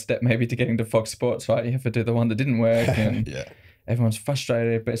was the first step maybe to getting to Fox Sports, right? You have to do the one that didn't work, and yeah. Everyone's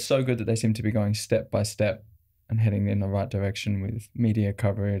frustrated, but it's so good that they seem to be going step by step and heading in the right direction with media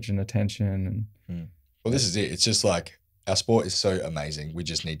coverage and attention. And Well, this is it. It's just like our sport is so amazing. We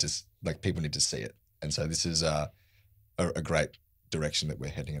just need to, people need to see it. And so this is a great direction that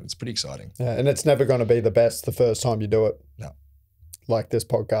we're heading in. It's pretty exciting. Yeah, and it's never going to be the best the first time you do it. No. Like this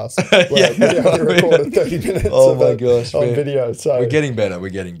podcast. Yeah. We only recorded 30 minutes oh my gosh, on video. So we're getting better.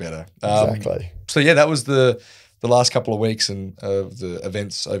 We're getting better. Exactly. So yeah, that was the last couple of weeks and of the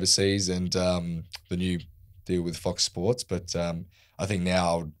events overseas and the new deal with Fox Sports. But I think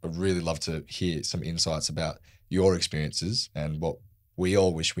now I'd really love to hear some insights about your experiences and what we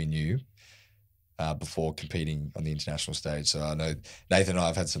all wish we knew before competing on the international stage. So I know Nathan and I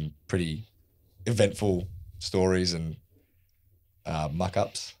have had some pretty eventful stories and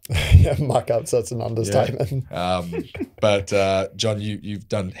muck-ups. Yeah, muck-ups, that's an understatement. Yeah. But Jon, you've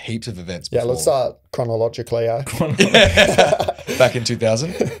done heaps of events before. Yeah, let's start chronologically. Back in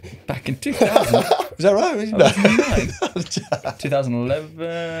 2000? Back in 2000? Is that right? I was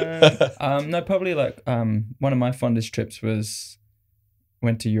 2011. No, probably like one of my fondest trips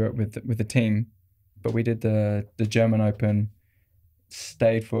went to Europe with the team, but we did the German Open,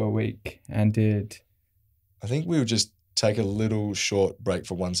 stayed for a week and did. I think we would just take a little short break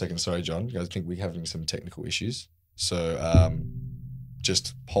for 1 second. Sorry, Jon. I think we're having some technical issues. So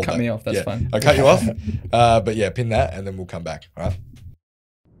just hold Cut me off, that's fine. I'll cut you off. But yeah, pin that and then we'll come back. All right.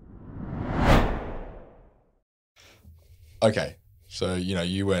 Okay. So,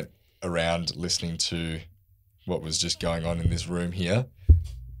 you went around listening to what was just going on in this room here.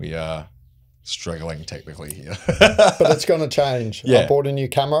 We are struggling technically here. But it's going to change. Yeah. I bought a new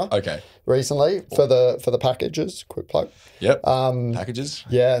camera. Okay. recently for the packages. Quick plug. Yep. Packages.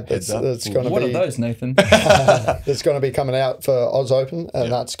 Yeah, that's going to be. What are those, Nathan? It's going to be coming out for Oz Open,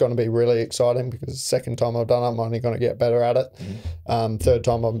 and that's going to be really exciting because the second time I've done it, I'm only going to get better at it.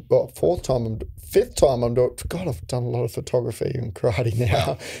 Fifth time I'm doing. God, I've done a lot of photography and karate now.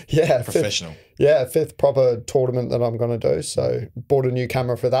 Wow. Yeah, Professional. Fifth proper tournament that I'm going to do. So bought a new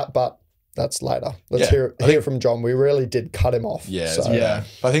camera for that, but that's later. Let's hear from Jon. We really did cut him off. Yeah, so. yeah.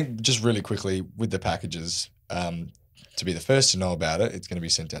 I think just really quickly with the packages, to be the first to know about it, it's going to be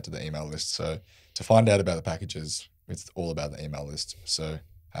sent out to the email list. So to find out about the packages, it's all about the email list. So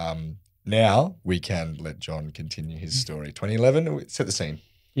now we can let Jon continue his story. 2011, set the scene.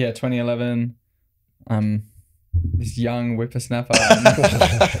 Yeah, 2011. This young whippersnapper.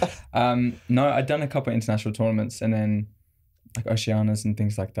 No, I'd done a couple of international tournaments and then like Oceanias and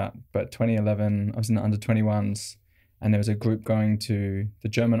things like that. But 2011, I was in the under 21s and there was a group going to the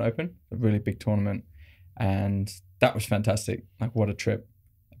German Open, a really big tournament. And that was fantastic. Like, what a trip.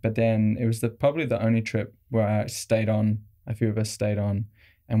 But then it was probably the only trip where I stayed on, a few of us stayed on,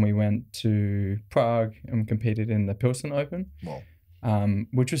 and we went to Prague and competed in the Pilsen Open. Wow.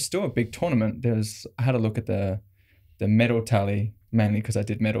 Which was still a big tournament. I had a look at the medal tally, mainly because I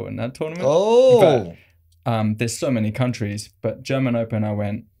did medal in that tournament. Oh. But there's so many countries. But German Open, I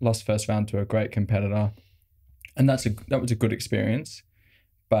went, lost first round to a great competitor. And that was a good experience.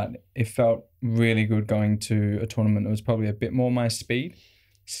 But it felt really good going to a tournament that was probably a bit more my speed.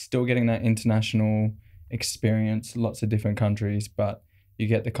 Still getting that international experience, lots of different countries, but you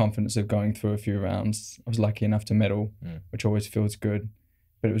get the confidence of going through a few rounds. I was lucky enough to medal, which always feels good.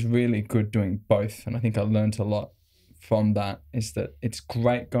 But it was really good doing both. And I think I learned a lot from that, is that it's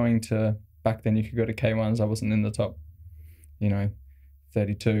great going to, back then you could go to K1s. I wasn't in the top,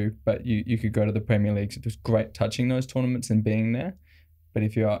 32, but you could go to the Premier Leagues. It was great touching those tournaments and being there. But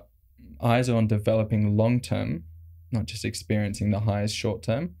if your eyes are on developing long-term, not just experiencing the highs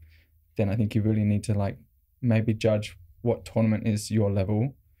short-term, then I think you really need to maybe judge what tournament is your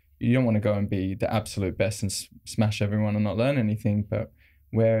level. You don't want to go and be the absolute best and smash everyone and not learn anything, but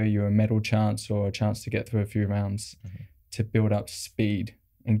where are you a medal chance or a chance to get through a few rounds to build up speed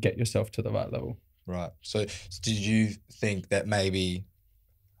and get yourself to the right level. Right. So did you think that maybe,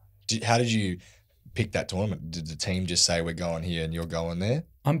 how did you pick that tournament? Did the team just say we're going here and you're going there?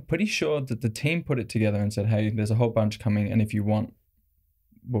 I'm pretty sure that the team put it together and said, hey, there's a whole bunch coming, and if you want,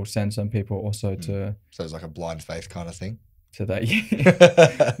 we'll send some people also to... So it's like a blind faith kind of thing? To that,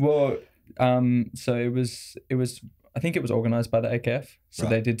 yeah. Well, so it was. I think it was organised by the AKF. So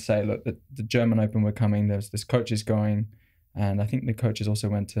they did say, look, the German Open were coming. There's this coaches going, and I think the coaches also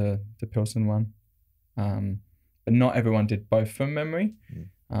went to the Pilsen one. But not everyone did both from memory.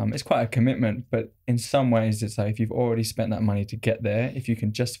 It's quite a commitment, but in some ways it's like if you've already spent that money to get there, if you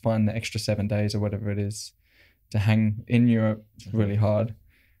can just find the extra 7 days or whatever it is to hang in Europe, it's really hard.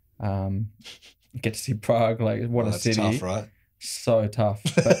 Get to see Prague, what a city. Tough, right? So tough.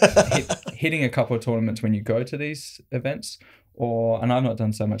 But hitting a couple of tournaments when you go to these events, and I've not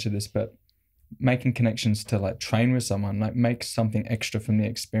done so much of this, but making connections to train with someone, make something extra from the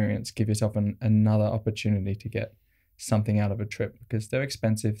experience, give yourself another opportunity to get something out of a trip, because they're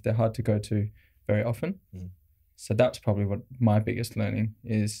expensive, they're hard to go to very often. So that's probably what my biggest learning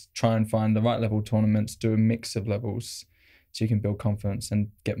is, try and find the right level tournaments, do a mix of levels so you can build confidence and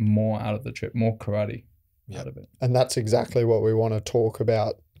get more out of the trip, more karate out of it. And that's exactly what we want to talk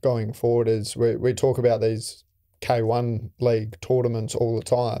about going forward. Is we talk about these K1 league tournaments all the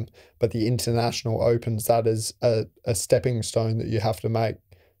time, but the international opens, that is a stepping stone that you have to make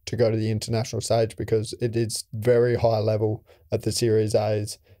to go to the international stage, because it is very high level at the Series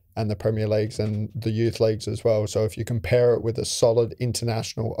A's and the Premier Leagues and the youth leagues as well. So if you compare it with a solid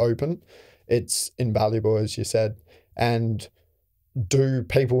international open, it's invaluable, as you said. And do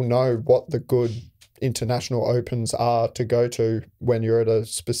people know what the good international opens are to go to when you're at a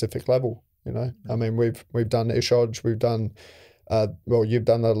specific level? I mean, we've done Ishoj, we've done, you've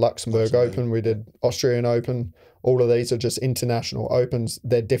done the Luxembourg Open, we did Austrian Open. All of these are just international opens.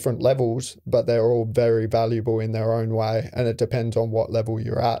 They're different levels, but they're all very valuable in their own way. And it depends on what level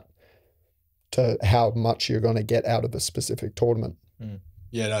you're at to how much you're going to get out of a specific tournament.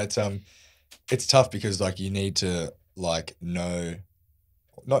 Yeah, no, it's tough because you need to know,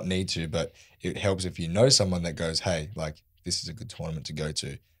 not need to, but it helps if you know someone that goes, hey, this is a good tournament to go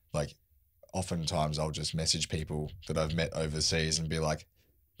to. Oftentimes I'll just message people that I've met overseas and be like,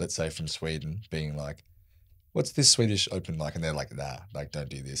 let's say from Sweden, being like, what's this Swedish Open like? And they're like, nah, don't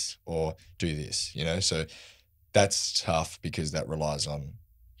do this or do this, So that's tough because that relies on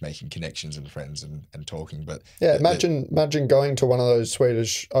making connections and friends and talking. But yeah, imagine going to one of those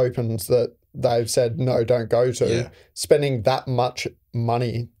Swedish Opens that they've said no, don't go to, spending that much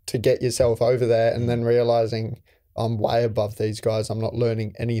money to get yourself over there, and then realizing I'm way above these guys. I'm not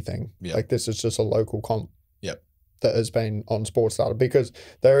learning anything. Like this is just a local comp. That has been on sports data, because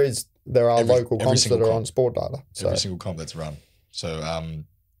there are local comps that are on sport data. So. Every single comp that's run. So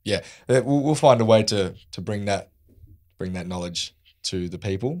we'll find a way to bring that knowledge to the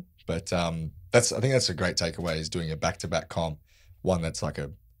people. But I think that's a great takeaway, is doing a back-to-back comp, one that's like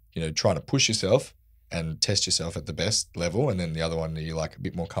trying to push yourself and test yourself at the best level, and then the other one that you're like a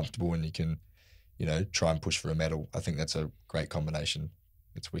bit more comfortable and you can, try and push for a medal. I think that's a great combination.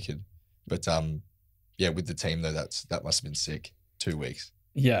 It's wicked. But with the team though, that must have been sick. 2 weeks.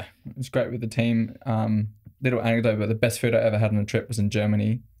 Yeah, it was great with the team. Little anecdote, but the best food I ever had on a trip was in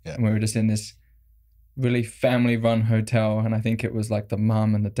Germany. Yeah. And we were just in this really family-run hotel, and I think it was like the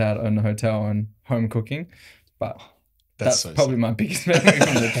mum and the dad owned the hotel and home cooking. But that's so probably my biggest memory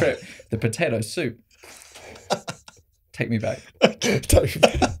from the trip. The potato soup. Take me back. Take me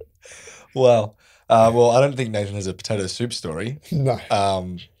back. Wow. Well, I don't think Nathan has a potato soup story. No.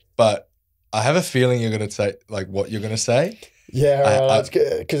 But I have a feeling you're going to say like what you're going to say. Yeah, right.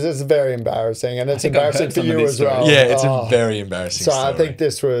 Because it's very embarrassing, and it's embarrassing for you as well. Yeah, it's a very embarrassing story. I think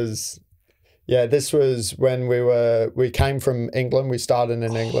this was when we came from England. We started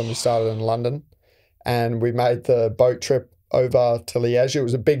in England. We started in London, and we made the boat trip over to Liège. It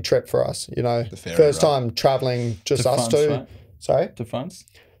was a big trip for us, first time traveling, just us two. Right? Sorry? To France?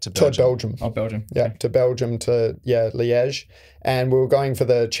 To Belgium. Oh, Belgium. Yeah, to Belgium, Liège. And we were going for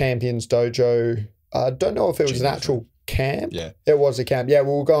the Champions Dojo. I don't know if it was an actual camp. Yeah. It was a camp. Yeah, we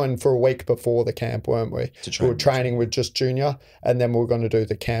were going for a week before the camp, weren't we? We were training with just junior, and then we were going to do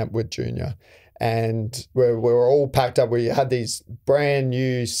the camp with junior. And we were all packed up. We had these brand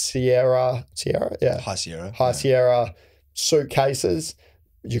new High Sierra suitcases.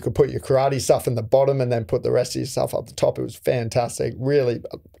 You could put your karate stuff in the bottom and then put the rest of your stuff up the top. It was fantastic. Really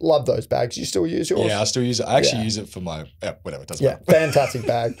love those bags. You still use yours? Yeah, I still use it. I actually use it for my, whatever, it doesn't matter. Fantastic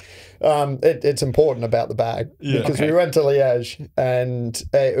bag. It's important about the bag because we went to Liège, and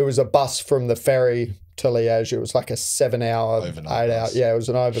it was a bus from the ferry to Liège. It was like a 7-hour, 8-hour. Yeah, it was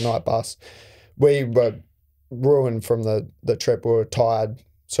an overnight bus. We were ruined from the trip. We were tired.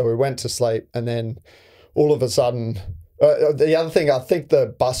 So we went to sleep, and then all of a sudden... the other thing, I think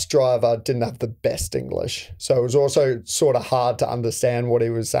the bus driver didn't have the best English. So it was also sort of hard to understand what he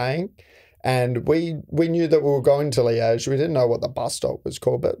was saying. And we knew that we were going to Liège. We didn't know what the bus stop was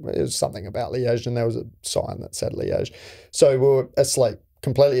called, but it was something about Liège, and there was a sign that said Liège. So we were asleep,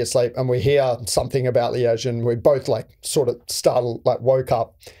 completely asleep, and we hear something about Liège, and we both like sort of startled, like woke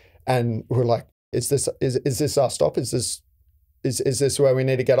up, and we're like, is this our stop? Is this where we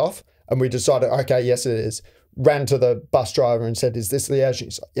need to get off? And we decided, okay, yes, it is. Ran to the bus driver and said, is this Liège?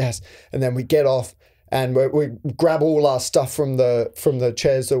 He's like, yes. And then we get off, and we grab all our stuff from the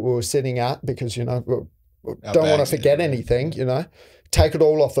chairs that we were sitting at, because, we don't want to forget anything, Take it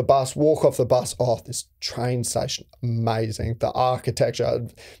all off the bus, walk off the bus. Oh, this train station, amazing. The architecture.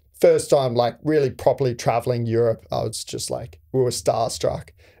 First time, like, really properly traveling Europe, I was just like, we were starstruck.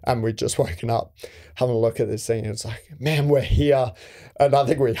 And we'd just woken up, having a look at this thing, and it's like, man, we're here. And I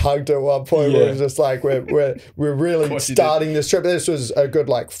think we hugged at one point. Yeah. We were just like, we're really starting this trip. This was a good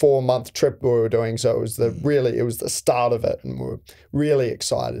 4-month trip we were doing, so it was the start of it, and we were really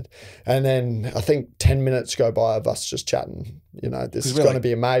excited. And then I think 10 minutes go by of us just chatting. This is going to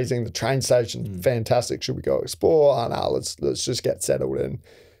be amazing. The train station, fantastic. Should we go explore? Oh no, let's just get settled in.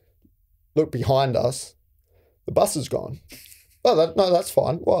 Look behind us, the bus is gone. Oh, no, that's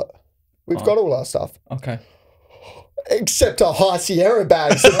fine. What? We've got all our stuff. Okay. Except our High Sierra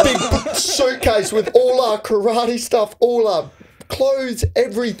bags, a big suitcase with all our karate stuff, all our clothes,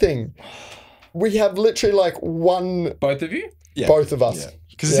 everything. We have literally one... Both of you? Yeah. Both of us.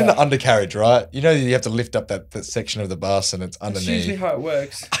 Because it's in the undercarriage, right? You have to lift up that section of the bus, and it's underneath. That's usually how it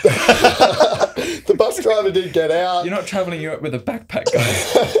works. The bus driver didn't get out. You're not travelling Europe with a backpack,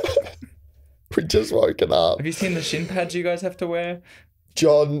 guys. We just woken up. Have you seen the shin pads you guys have to wear?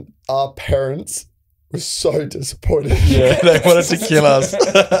 John, our parents were so disappointed. Yeah, they wanted to kill us.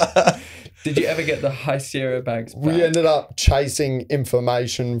 Did you ever get the High Sierra bags back? We ended up chasing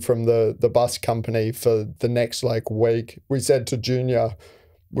information from the bus company for the next week. We said to Junior,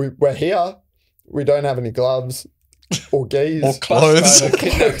 we're here. We don't have any gloves or geese. Or clothes. So, I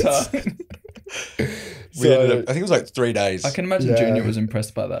think it was 3 days. I can imagine Junior was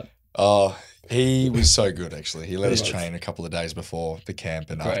impressed by that. Oh, He was so good, actually. He let us was. train a couple of days before the camp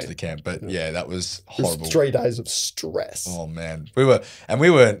and Great. after the camp. But yeah, that was It was horrible. 3 days of stress. Oh man, we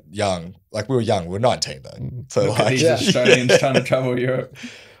weren't young. Like we were young. We were 19 though. So Look at like, these Yeah. Australians trying to travel Europe.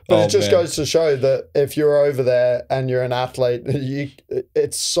 But Oh, it just man. goes to show that if you're over there and you're an athlete,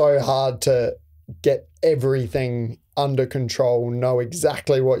 it's so hard to get everything under control, know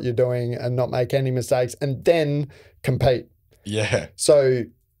exactly what you're doing and not make any mistakes, and then compete. yeah, So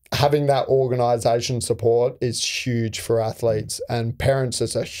having that organisation support is huge for athletes, and parents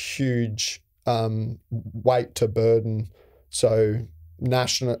is a huge weight to burden. So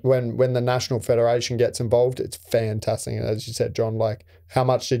when the national federation gets involved, it's fantastic. And as you said, John, like how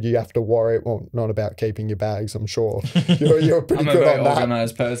much did you have to worry? Well, not about keeping your bags, I'm sure. You're pretty I'm a good very on that.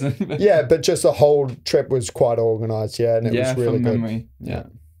 organised person. Yeah, but just the whole trip was quite organised, yeah, and it was really from good. memory. Yeah.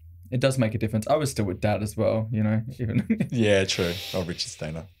 It does make a difference. I was still with Dad as well, you know, even yeah, true. Oh, Richard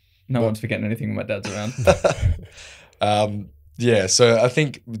Stainer. no one's forgetting anything when my dad's around. Yeah, so I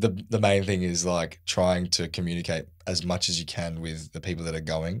think the main thing is like trying to communicate as much as you can with the people that are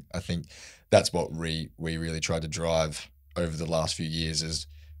going. I think that's what we really tried to drive over the last few years is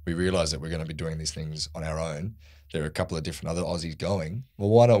we realized that we're going to be doing these things on our own. There are a couple of different other Aussies going. Well,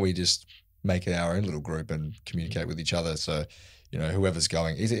 why don't we just make it our own little group and communicate with each other? So, you know, whoever's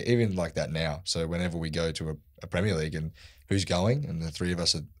going, is it even like that now? So whenever we go to a Premier League and who's going, and the three of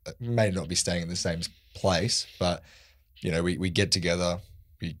us may not be staying in the same place, but you know, we get together,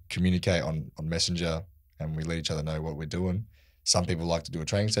 we communicate on Messenger, and we let each other know what we're doing. Some people like to do a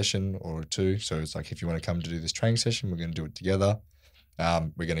training session or two. So it's like, if you want to come to do this training session, we're going to do it together.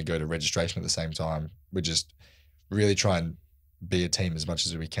 We're going to go to registration at the same time. We're just really try and be a team as much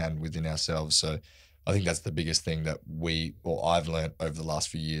as we can within ourselves. So I think that's the biggest thing that I've learned over the last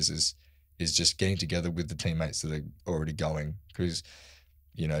few years is just getting together with the teammates that are already going, because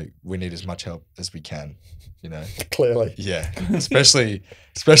you know, we need as much help as we can, you know. Clearly. Yeah. Especially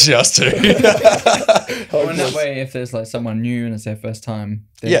us two. Well, in that way, if there's like someone new and it's their first time,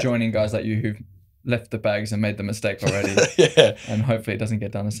 they're joining guys like you who've left the bags and made the mistake already. Yeah. And hopefully it doesn't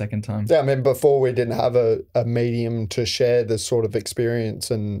get done a second time. Yeah, I mean, before we didn't have a medium to share this sort of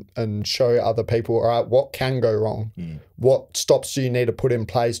experience and show other people, all right, what can go wrong? What stops do you need to put in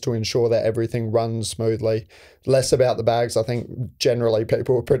place to ensure that everything runs smoothly? Less about the bags. I think generally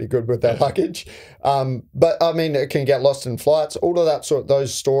people are pretty good with their luggage. But I mean, it can get lost in flights, all of that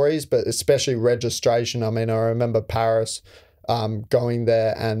those stories, but especially registration. I mean, I remember Paris going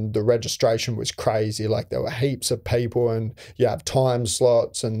there and the registration was crazy. Like there were heaps of people and you have time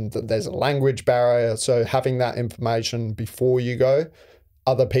slots and there's a language barrier. So having that information before you go,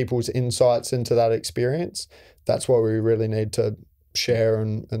 other people's insights into that experience, that's what we really need to share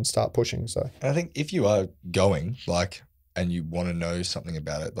and start pushing. So I think if you are going, like, and you want to know something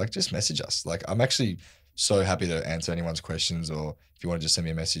about it, like, just message us. Like, I'm actually so happy to answer anyone's questions, or if you want to just send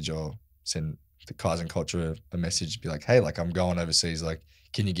me a message or send the Kaizen Culture a message, be like, hey, like, I'm going overseas, like,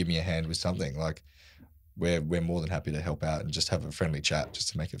 can you give me a hand with something? Like, we're more than happy to help out and just have a friendly chat just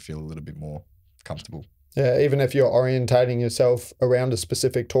to make it feel a little bit more comfortable. yeah, even if you're orientating yourself around a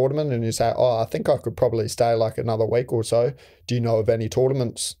specific tournament and you say, oh, I think I could probably stay like another week or so. Do you know of any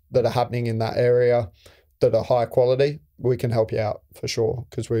tournaments that are happening in that area that are high quality? We can help you out for sure,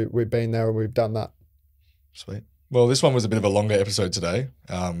 because we've been there and we've done that. Sweet. Well, this one was a bit of a longer episode today.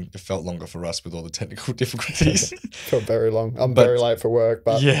 It felt longer for us with all the technical difficulties. Felt very long. I'm very late for work,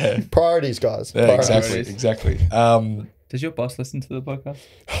 but yeah, priorities, guys. yeah, Priorities. exactly. Does your boss listen to the podcast?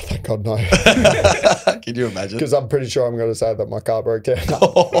 Oh, thank God, no. Can you imagine? Because I'm pretty sure I'm going to say that my car broke down. No,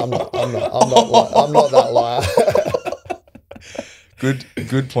 I'm not that liar.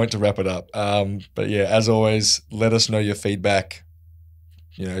 Good point to wrap it up. But yeah, as always, let us know your feedback.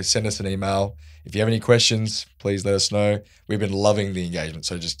 You know, send us an email. If you have any questions, please let us know. We've been loving the engagement,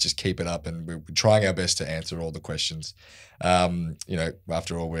 so just keep it up, and we're trying our best to answer all the questions. You know,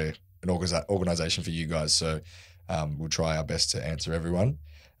 after all, we're an organization for you guys, so we'll try our best to answer everyone.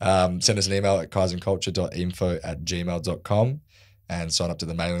 Send us an email at kaizenculture.info@gmail.com and sign up to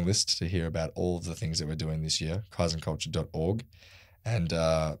the mailing list to hear about all of the things that we're doing this year, kaizenculture.org. And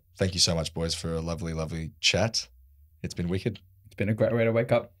thank you so much, boys, for a lovely, lovely chat. It's been wicked. It's been a great way to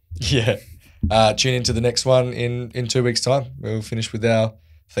wake up. Yeah. Tune into the next one in 2 weeks' time. We'll finish with our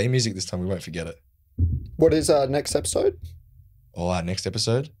theme music this time. We won't forget it. What is our next episode? Oh, our next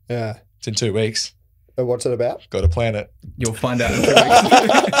episode? Yeah. It's in 2 weeks. What's it about? Got to plan it. You'll find out in 2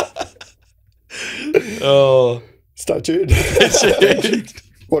 weeks. Oh. Stay tuned.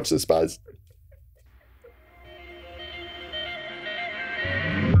 Watch the space.